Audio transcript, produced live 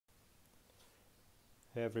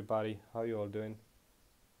Hey everybody, how you all doing?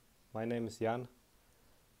 My name is Jan.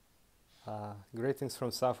 Greetings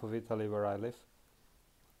from south of Italy where I live.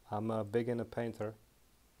 I'm a beginner painter.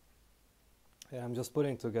 Yeah, I'm just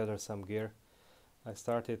putting together some gear. I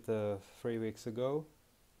started 3 weeks ago,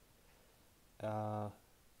 uh,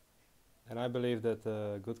 and I believe that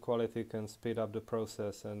good quality can speed up the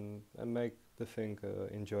process and make the thing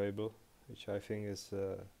enjoyable, which I think is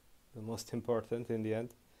the most important in the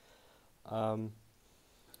end. Um,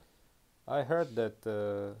 I heard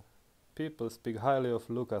that people speak highly of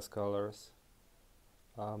Lukas colors.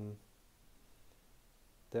 Um,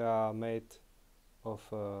 they are made of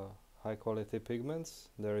high quality pigments.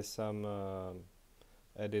 There is some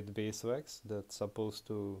added beeswax that's supposed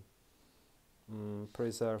to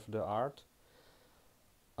preserve the art.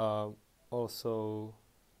 Uh, Also,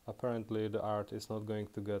 apparently the art is not going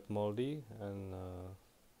to get moldy and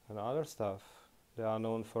other stuff. They are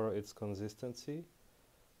known for its consistency.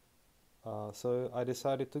 So I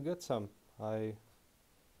decided to get some. I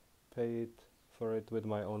paid for it with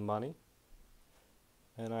my own money,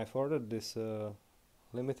 and I've ordered this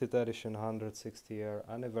limited edition 160-year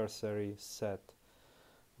anniversary set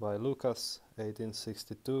by Lukas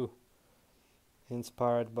 1862,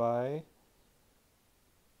 inspired by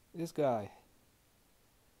this guy.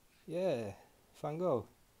 Yeah, Van Gogh.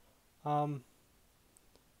 Um,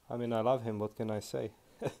 I mean, I love him. What can I say?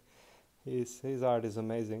 His art is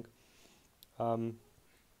amazing. Um,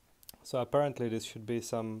 so apparently, this should be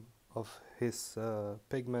some of his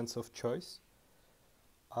pigments of choice.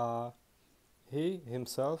 Uh, he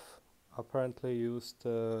himself apparently used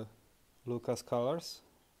Lukas colors,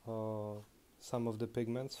 some of the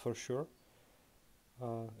pigments for sure.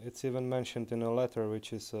 It's even mentioned in a letter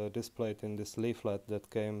which is displayed in this leaflet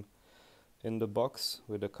that came in the box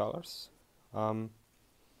with the colors.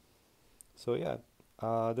 So yeah,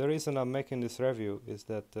 the reason I'm making this review is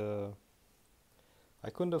that I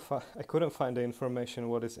couldn't find the information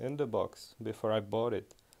what is in the box before I bought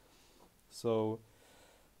it. So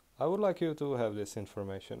I would like you to have this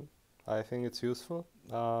information. I think it's useful.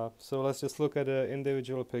 So let's just look at the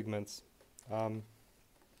individual pigments.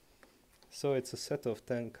 So it's a set of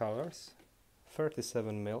 10 colors,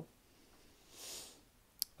 37 mil.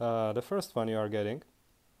 The first one you are getting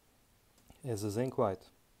is a zinc white,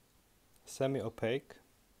 semi-opaque.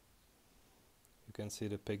 You can see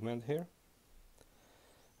the pigment here.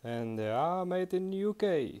 And they are made in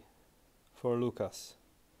UK for Lukas.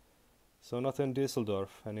 So not in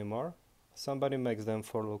Düsseldorf anymore. Somebody makes them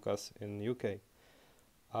for Lukas in UK.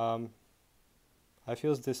 I've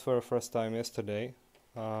used this for the first time yesterday.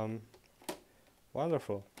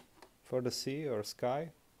 Wonderful. For the sea or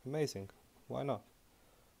sky, amazing. Why not?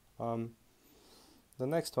 The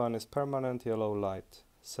next one is permanent yellow light,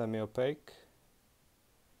 semi-opaque.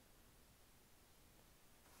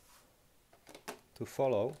 To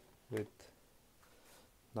follow with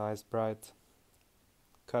nice bright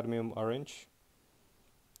cadmium orange,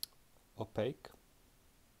 opaque.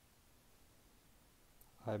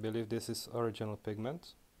 I believe this is original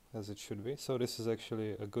pigment, as it should be. So this is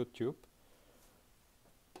actually a good tube,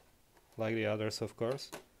 like the others, of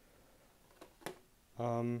course.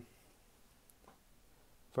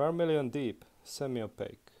 Vermillion deep,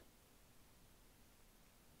 semi-opaque.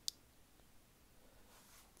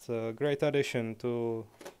 It's a great addition to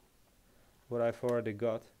what I've already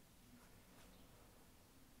got.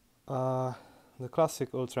 The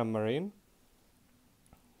classic Ultramarine,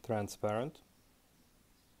 transparent.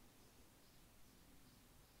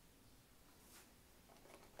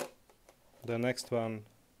 The next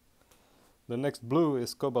blue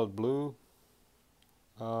is Cobalt blue,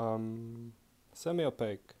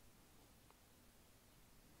 semi-opaque.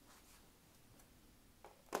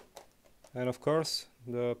 And of course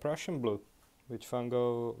the Prussian blue, which Van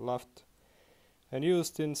Gogh loved and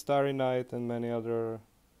used in Starry Night and many other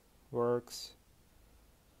works.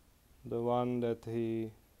 The one that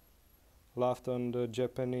he loved on the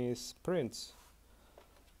Japanese prints,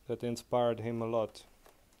 that inspired him a lot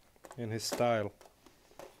in his style.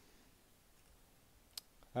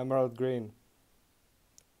 Emerald green,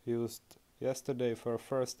 used yesterday for the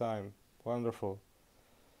first time. Wonderful.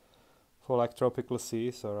 For like tropical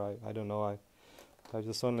seas, or I don't know, I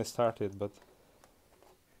just only started, but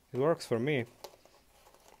it works for me.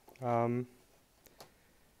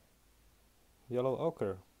 Yellow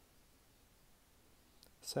ochre,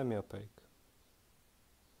 semi-opaque.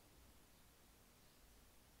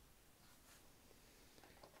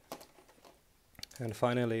 And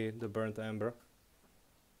finally the burnt amber.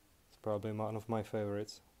 It's probably one of my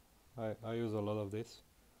favorites. I use a lot of this.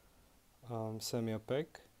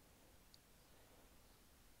 Semi-opaque.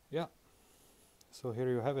 Yeah, So here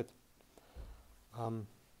you have it. I'm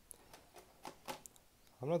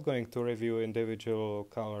not going to review individual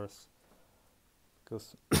colors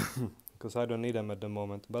because I don't need them at the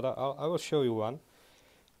moment, but I will show you one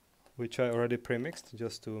which I already premixed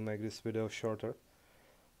just to make this video shorter.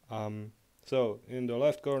 So in the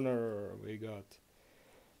left corner we got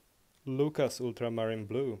Lukas Ultramarine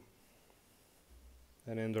Blue,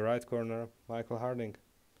 and in the right corner Michael Harding.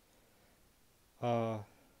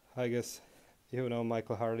 I guess you know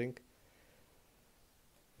Michael Harding.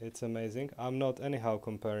 It's amazing. I'm not anyhow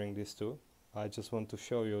comparing these two. I just want to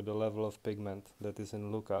show you the level of pigment that is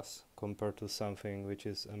in Lukas compared to something which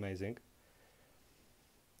is amazing.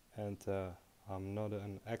 And I'm not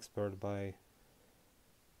an expert by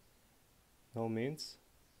no means,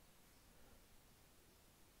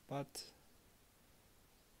 but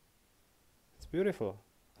it's beautiful.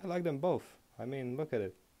 I like them both. I mean, look at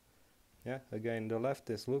it. Yeah, again, the left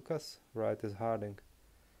is Lukas, right is Harding.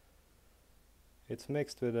 It's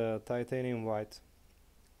mixed with a titanium white,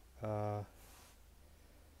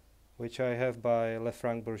 which I have by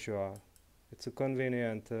Lefranc Bourgeois. It's a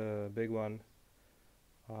convenient big one.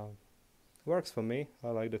 Works for me. I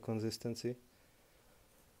like the consistency.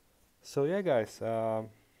 So yeah, guys, I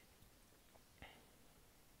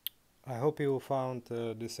hope you found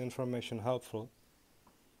this information helpful,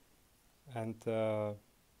 and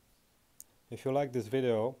if you like this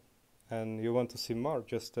video and you want to see more,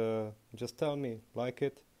 just tell me. Like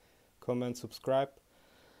it, comment, subscribe,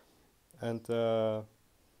 and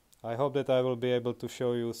I hope that I will be able to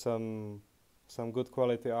show you some good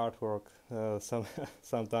quality artwork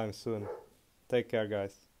sometime soon. Take care,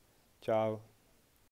 guys. Ciao.